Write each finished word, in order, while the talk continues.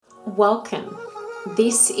Welcome.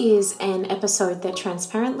 This is an episode that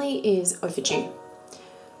transparently is overdue.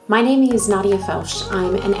 My name is Nadia Felsch.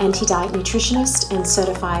 I'm an anti-diet nutritionist and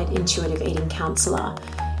certified intuitive eating counsellor.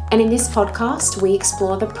 And in this podcast, we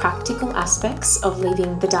explore the practical aspects of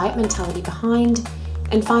leaving the diet mentality behind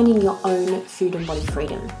and finding your own food and body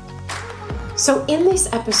freedom. So in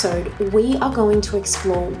this episode, we are going to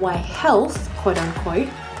explore why health, quote unquote,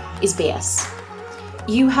 is BS.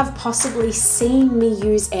 You have possibly seen me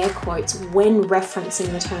use air quotes when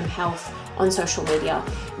referencing the term health on social media.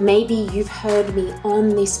 Maybe you've heard me on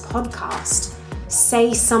this podcast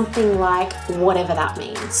say something like whatever that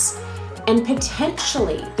means. And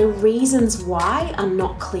potentially the reasons why are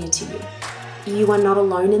not clear to you. You are not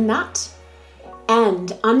alone in that.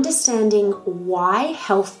 And understanding why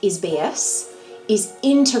health is BS is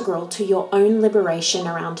integral to your own liberation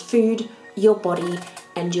around food, your body,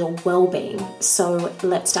 and your well-being. So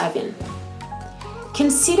let's dive in.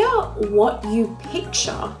 Consider what you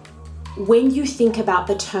picture when you think about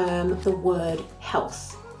the word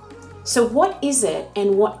health. So what is it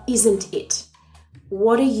and what isn't it?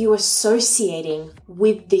 What are you associating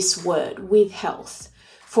with this word, with health?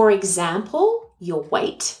 For example, your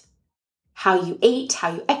weight, how you eat,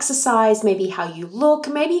 how you exercise, maybe how you look,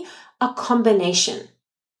 maybe a combination.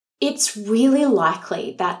 It's really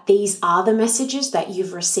likely that these are the messages that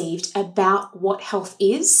you've received about what health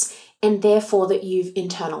is and therefore that you've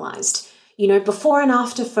internalized. You know, before and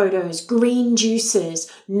after photos, green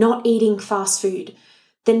juices, not eating fast food.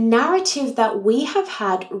 The narrative that we have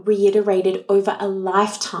had reiterated over a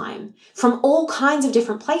lifetime from all kinds of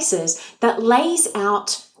different places that lays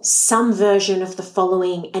out some version of the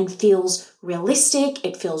following and feels realistic,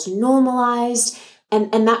 it feels normalized,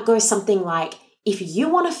 and that goes something like, if you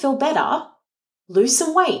want to feel better, lose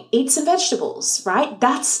some weight, eat some vegetables, right?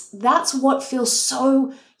 That's what feels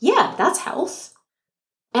so, that's health.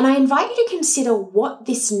 And I invite you to consider what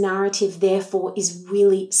this narrative therefore is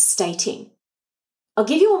really stating. I'll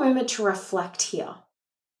give you a moment to reflect here.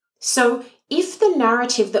 So if the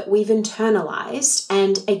narrative that we've internalized,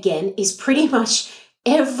 and again, is pretty much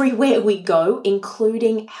everywhere we go,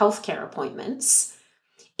 including healthcare appointments,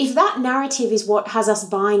 if that narrative is what has us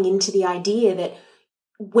buying into the idea that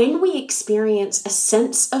when we experience a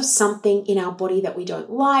sense of something in our body that we don't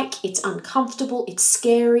like, it's uncomfortable, it's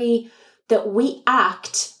scary, that we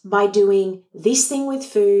act by doing this thing with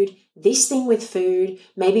food,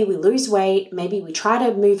 maybe we lose weight, maybe we try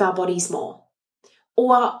to move our bodies more.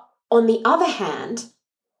 Or on the other hand,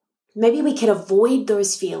 maybe we can avoid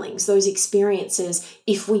those feelings, those experiences,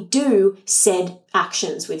 if we do said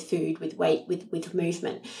actions with food, with weight, with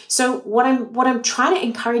movement. So what I'm trying to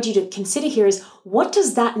encourage you to consider here is, what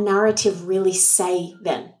does that narrative really say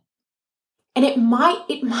then? And it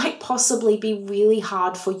might possibly be really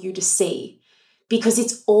hard for you to see because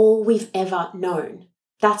it's all we've ever known.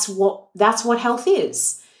 That's what health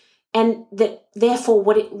is. And that therefore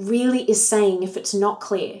what it really is saying, if it's not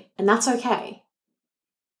clear, and that's okay,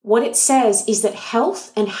 what it says is that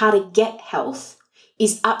health and how to get health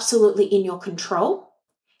is absolutely in your control,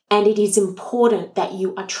 and it is important that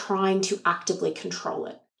you are trying to actively control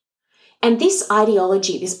it. And this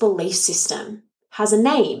ideology, this belief system, has a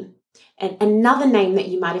name, and another name that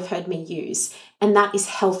you might have heard me use, and that is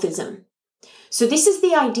healthism. So this is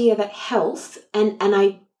the idea that health, and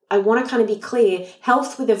I want to kind of be clear,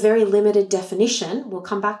 health with a very limited definition, we'll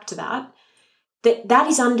come back to that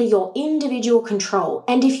is under your individual control.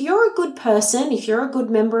 And if you're a good person, if you're a good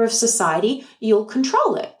member of society, you'll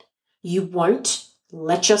control it. You won't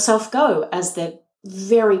let yourself go, as the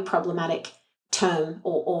very problematic term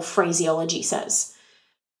or phraseology says.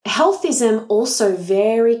 Healthism also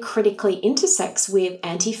very critically intersects with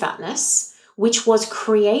anti-fatness, which was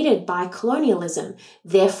created by colonialism,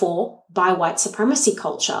 therefore by white supremacy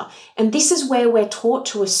culture. And this is where we're taught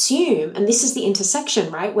to assume, and this is the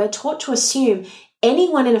intersection, right? We're taught to assume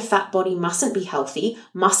anyone in a fat body mustn't be healthy,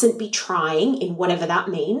 mustn't be trying in whatever that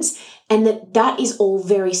means, and that is all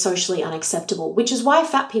very socially unacceptable, which is why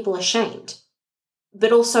fat people are shamed.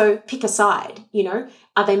 But also pick a side,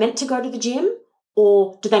 are they meant to go to the gym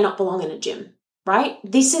or do they not belong in a gym? Right?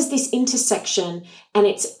 This is this intersection, and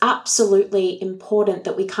it's absolutely important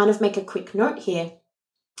that we kind of make a quick note here.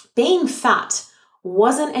 Being fat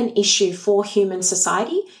wasn't an issue for human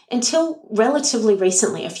society until relatively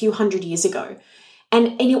recently, a few hundred years ago.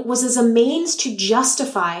 And it was as a means to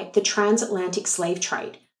justify the transatlantic slave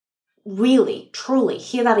trade. Really, truly,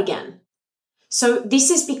 hear that again. So this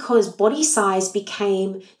is because body size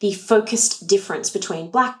became the focused difference between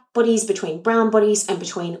black bodies, between brown bodies, and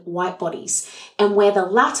between white bodies. And where the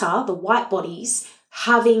latter, the white bodies,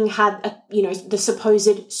 having had the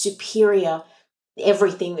supposed superior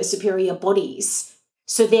everything, the superior bodies.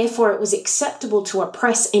 So therefore it was acceptable to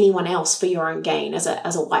oppress anyone else for your own gain as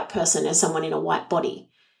a white person, as someone in a white body.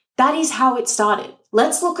 That is how it started.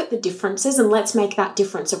 Let's look at the differences and let's make that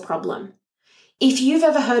difference a problem. If you've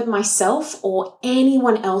ever heard myself or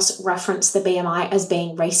anyone else reference the BMI as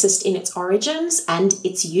being racist in its origins and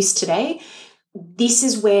its use today, this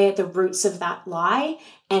is where the roots of that lie,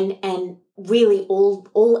 and really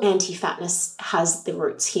all anti-fatness has the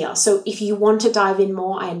roots here. So if you want to dive in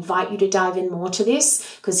more, I invite you to dive in more to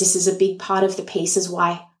this, because this is a big part of the piece of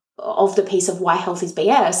why health is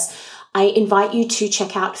BS. I invite you to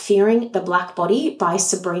check out Fearing the Black Body by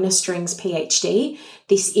Sabrina Strings, PhD.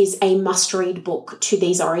 This is a must-read book to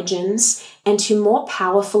these origins, and to more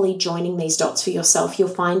powerfully joining these dots for yourself, you'll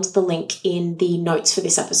find the link in the notes for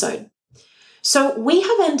this episode. So we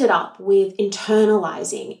have ended up with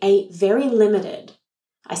internalizing a very limited,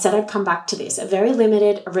 I said I'd come back to this, a very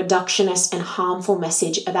limited, reductionist and harmful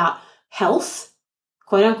message about health,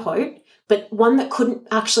 quote unquote, but one that couldn't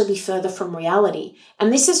actually be further from reality.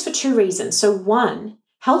 And this is for two reasons. So one,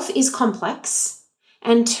 health is complex.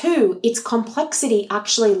 And two, its complexity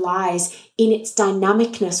actually lies in its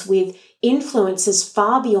dynamicness with influences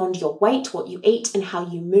far beyond your weight, what you eat, and how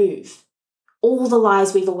you move. All the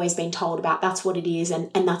lies we've always been told about, that's what it is,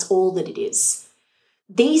 and that's all that it is.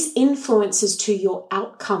 These influences to your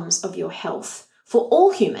outcomes of your health for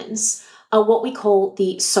all humans are what we call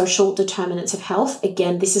the social determinants of health.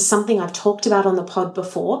 Again, this is something I've talked about on the pod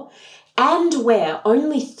before, and where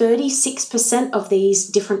only 36% of these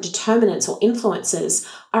different determinants or influences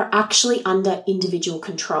are actually under individual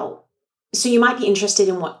control. So you might be interested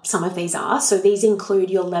in what some of these are. So these include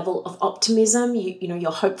your level of optimism,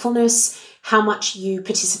 your hopefulness, how much you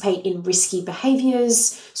participate in risky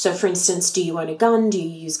behaviors. So for instance, do you own a gun? Do you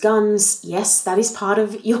use guns? Yes, that is part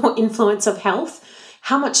of your influence of health.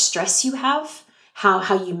 How much stress you have,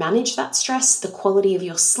 how you manage that stress, the quality of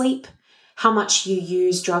your sleep, how much you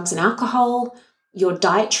use drugs and alcohol, your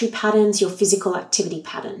dietary patterns, your physical activity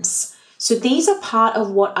patterns. So these are part of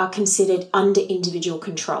what are considered under individual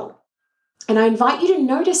control. And I invite you to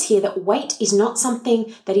notice here that weight is not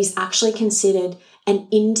something that is actually considered an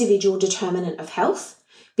individual determinant of health,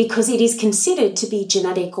 because it is considered to be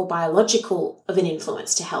genetic or biological of an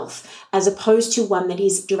influence to health, as opposed to one that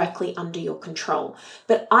is directly under your control.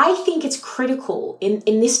 But I think it's critical in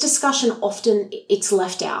this discussion, often it's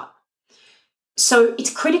left out. So it's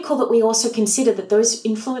critical that we also consider that those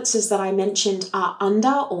influences that I mentioned are under,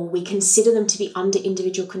 or we consider them to be under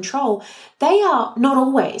individual control. They are not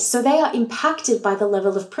always. So they are impacted by the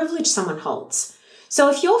level of privilege someone holds. So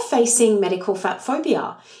if you're facing medical fat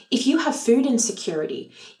phobia, if you have food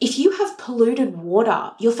insecurity, if you have polluted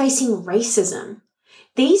water, you're facing racism,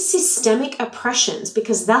 these systemic oppressions,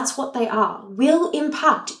 because that's what they are, will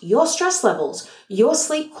impact your stress levels, your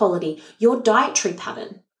sleep quality, your dietary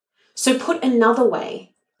pattern. So put another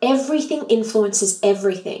way, everything influences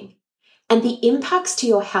everything, and the impacts to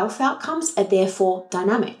your health outcomes are therefore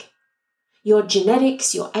dynamic. Your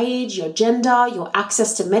genetics, your age, your gender, your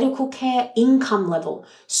access to medical care, income level,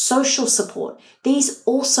 social support, these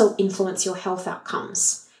also influence your health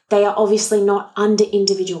outcomes. They are obviously not under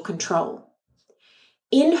individual control.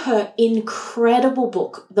 In her incredible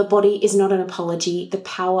book, The Body is Not an Apology, The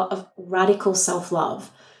Power of Radical Self-Love,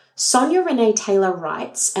 Sonia Renee Taylor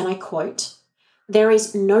writes, and I quote, "There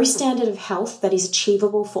is no standard of health that is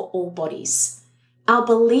achievable for all bodies. Our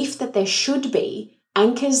belief that there should be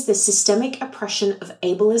anchors the systemic oppression of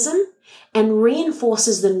ableism and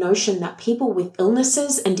reinforces the notion that people with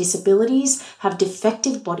illnesses and disabilities have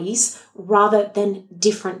defective bodies rather than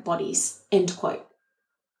different bodies." End quote.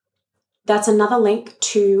 That's another link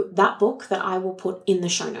to that book that I will put in the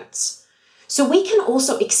show notes. So we can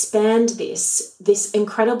also expand this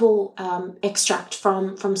incredible extract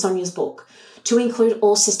from Sonia's book to include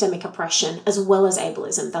all systemic oppression as well as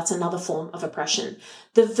ableism. That's another form of oppression.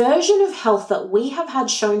 The version of health that we have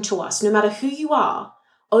had shown to us, no matter who you are,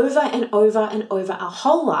 over and over and over our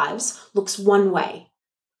whole lives, looks one way.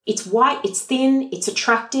 It's white, it's thin, it's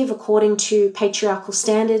attractive according to patriarchal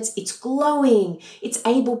standards, it's glowing, it's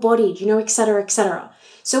able-bodied, etc., etc.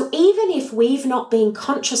 So even if we've not been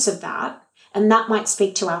conscious of that, and that might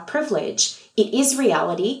speak to our privilege, it is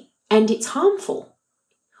reality and it's harmful.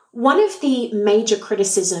 One of the major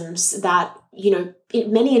criticisms that,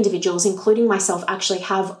 many individuals, including myself, actually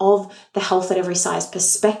have of the health at every size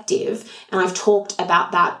perspective, and I've talked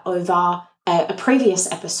about that over a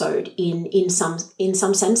previous episode in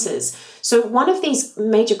some senses. So one of these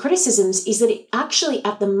major criticisms is that it actually,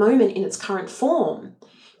 at the moment in its current form,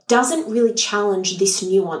 doesn't really challenge this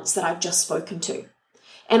nuance that I've just spoken to.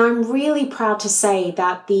 And I'm really proud to say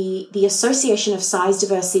that the Association of Size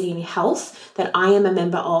Diversity in Health that I am a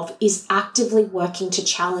member of is actively working to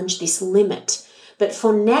challenge this limit. But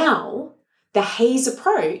for now, the HAES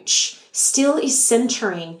approach still is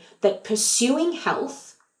centering that pursuing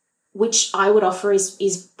health, which I would offer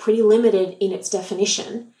is pretty limited in its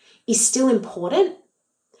definition, is still important.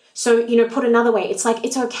 So, put another way, it's like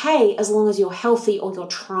it's okay as long as you're healthy or you're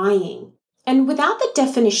trying. And without the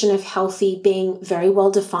definition of healthy being very well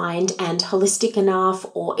defined and holistic enough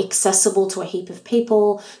or accessible to a heap of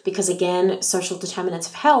people, because again, social determinants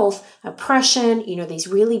of health, oppression, these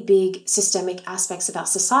really big systemic aspects of our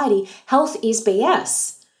society, health is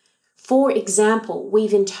BS. For example,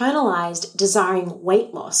 we've internalized desiring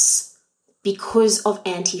weight loss because of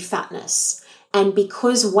anti-fatness. And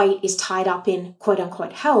because weight is tied up in quote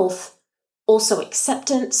unquote health, also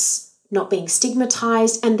acceptance, not being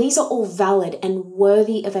stigmatized, and these are all valid and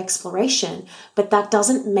worthy of exploration, but that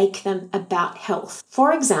doesn't make them about health.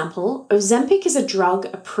 For example, Ozempic is a drug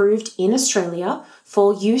approved in Australia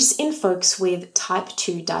for use in folks with type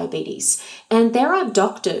 2 diabetes, and there are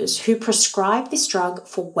doctors who prescribe this drug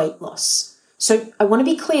for weight loss. So I want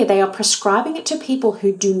to be clear, they are prescribing it to people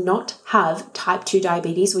who do not have type 2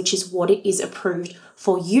 diabetes, which is what it is approved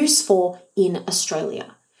for use for in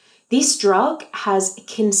Australia. This drug has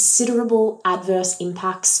considerable adverse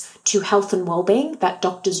impacts to health and well-being that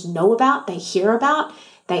doctors know about, they hear about,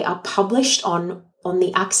 they are published on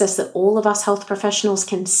the access that all of us health professionals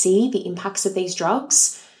can see the impacts of these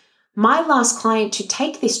drugs. My last client to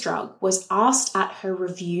take this drug was asked at her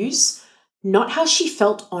reviews, not how she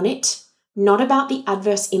felt on it, not about the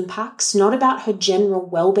adverse impacts, not about her general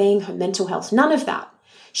well-being, her mental health, none of that.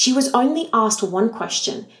 She was only asked one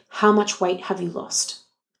question: how much weight have you lost?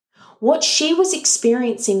 What she was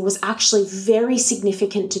experiencing was actually very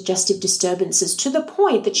significant digestive disturbances, to the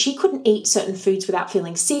point that she couldn't eat certain foods without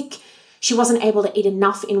feeling sick. She wasn't able to eat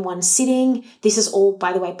enough in one sitting. This is all,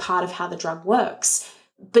 by the way, part of how the drug works.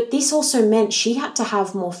 But this also meant she had to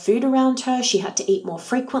have more food around her. She had to eat more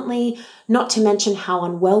frequently, not to mention how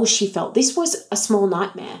unwell she felt. This was a small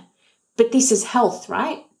nightmare. But this is health,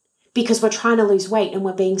 right? Because we're trying to lose weight and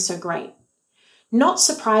we're being so great. Not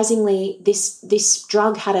surprisingly, this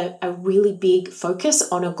drug had a really big focus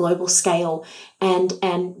on a global scale,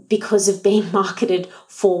 and because of being marketed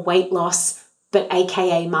for weight loss, but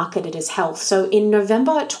aka marketed as health. So in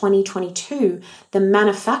November 2022, the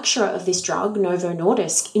manufacturer of this drug, Novo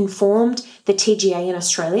Nordisk, informed the TGA in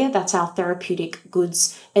Australia, that's our Therapeutic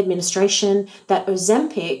Goods Administration, that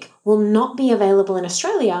Ozempic will not be available in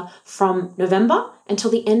Australia from November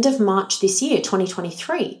until the end of March this year,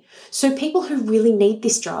 2023. So people who really need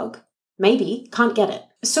this drug maybe can't get it.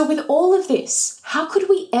 So with all of this, how could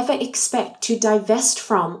we ever expect to divest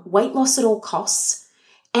from weight loss at all costs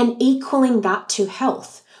and equaling that to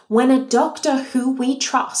health when a doctor who we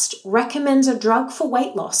trust recommends a drug for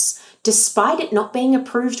weight loss, despite it not being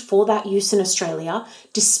approved for that use in Australia,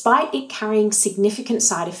 despite it carrying significant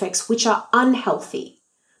side effects which are unhealthy,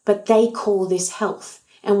 but they call this health,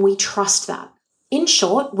 and we trust that. In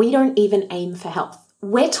short, we don't even aim for health.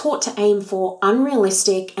 We're taught to aim for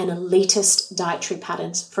unrealistic and elitist dietary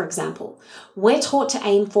patterns, for example. We're taught to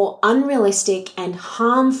aim for unrealistic and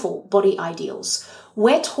harmful body ideals.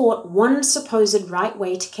 We're taught one supposed right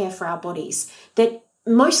way to care for our bodies that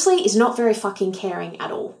mostly is not very fucking caring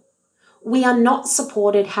at all. We are not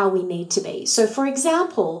supported how we need to be. So for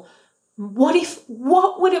example,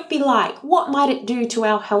 what would it be like? What might it do to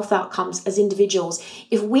our health outcomes as individuals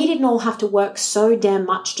if we didn't all have to work so damn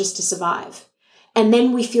much just to survive? And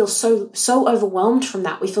then we feel so overwhelmed from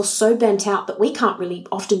that. We feel so burnt out that we can't really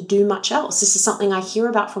often do much else. This is something I hear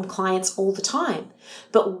about from clients all the time.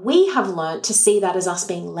 But we have learned to see that as us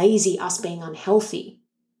being lazy, us being unhealthy.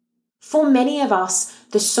 For many of us,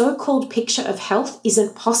 the so-called picture of health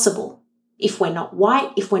isn't possible. If we're not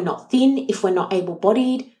white, if we're not thin, if we're not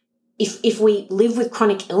able-bodied, if we live with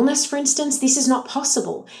chronic illness, for instance, this is not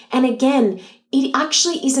possible. And again, it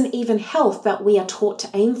actually isn't even health that we are taught to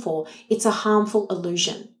aim for. It's a harmful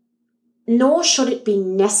illusion. Nor should it be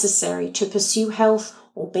necessary to pursue health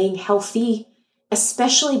or being healthy,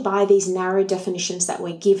 especially by these narrow definitions that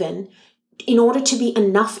we're given, in order to be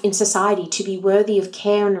enough in society, to be worthy of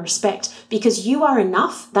care and respect. Because you are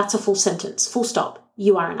enough, that's a full sentence, full stop.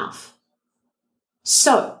 You are enough.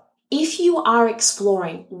 So, if you are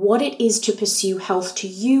exploring what it is to pursue health to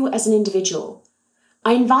you as an individual,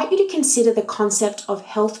 I invite you to consider the concept of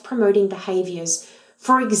health-promoting behaviors.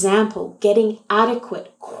 For example, getting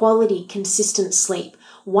adequate, quality, consistent sleep.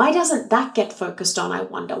 Why doesn't that get focused on, I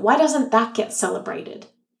wonder? Why doesn't that get celebrated?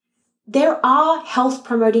 There are health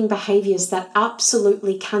promoting behaviors that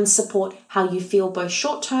absolutely can support how you feel both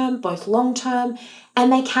short term, both long term,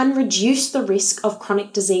 and they can reduce the risk of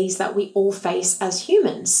chronic disease that we all face as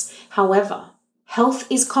humans. However, health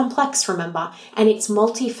is complex, remember, and it's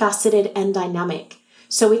multifaceted and dynamic.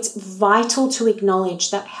 So it's vital to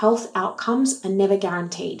acknowledge that health outcomes are never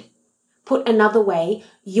guaranteed. Put another way,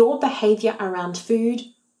 your behavior around food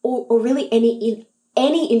or really any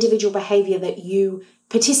individual behavior that you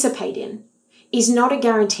participate in is not a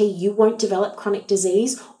guarantee you won't develop chronic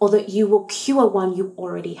disease or that you will cure one you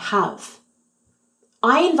already have.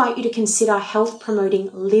 I invite you to consider health promoting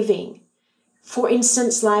living. For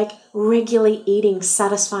instance, like regularly eating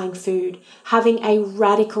satisfying food, having a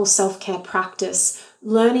radical self-care practice,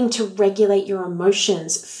 learning to regulate your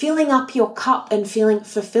emotions, filling up your cup and feeling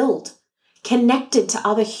fulfilled, connected to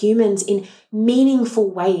other humans in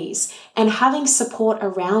meaningful ways, and having support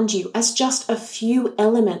around you as just a few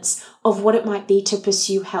elements of what it might be to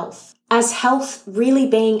pursue health. As health really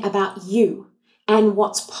being about you and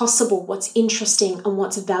what's possible, what's interesting, and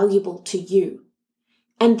what's valuable to you.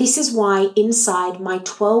 And this is why inside my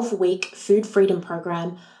 12-week food freedom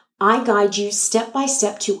program, I guide you step by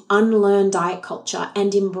step to unlearn diet culture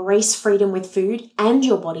and embrace freedom with food and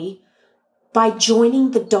your body by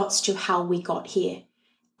joining the dots to how we got here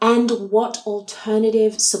and what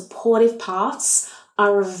alternative supportive paths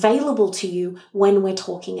are available to you when we're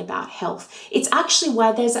talking about health. It's actually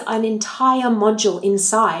why there's an entire module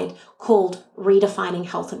inside called Redefining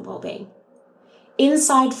Health and Wellbeing.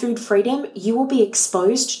 Inside Food Freedom, you will be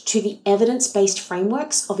exposed to the evidence-based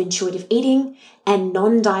frameworks of intuitive eating and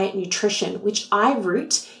non-diet nutrition, which I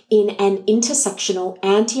root in an intersectional,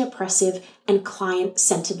 anti-oppressive, and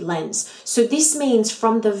client-centered lens. So this means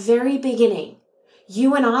from the very beginning,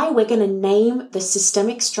 you and we're going to name the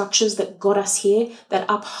systemic structures that got us here, that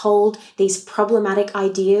uphold these problematic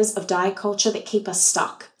ideas of diet culture that keep us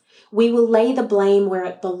stuck. We will lay the blame where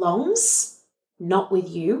it belongs, not with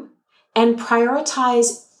you, and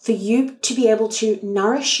prioritize for you to be able to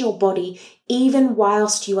nourish your body even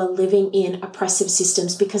whilst you are living in oppressive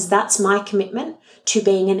systems, because that's my commitment to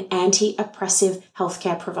being an anti-oppressive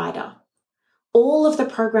healthcare provider. All of the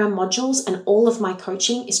program modules and all of my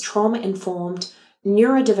coaching is trauma-informed,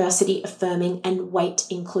 neurodiversity affirming, and weight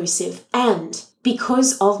inclusive. And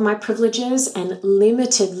because of my privileges and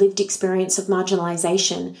limited lived experience of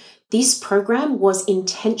marginalization, this program was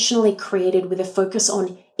intentionally created with a focus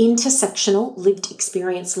on intersectional lived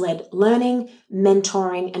experience-led learning,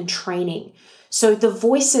 mentoring, and training. So the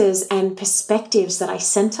voices and perspectives that I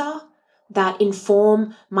center that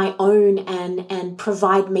inform my own and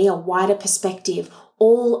provide me a wider perspective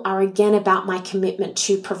all are again about my commitment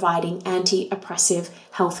to providing anti-oppressive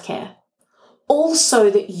healthcare. Also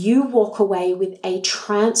that you walk away with a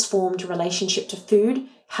transformed relationship to food,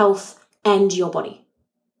 health, and your body.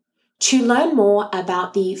 To learn more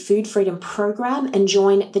about the Food Freedom Program and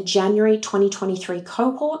join the January 2023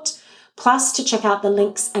 cohort, plus to check out the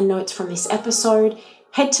links and notes from this episode,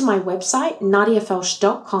 head to my website,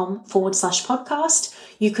 nadiafelsh.com/podcast.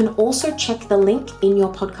 You can also check the link in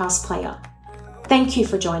your podcast player. Thank you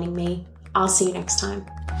for joining me. I'll see you next time.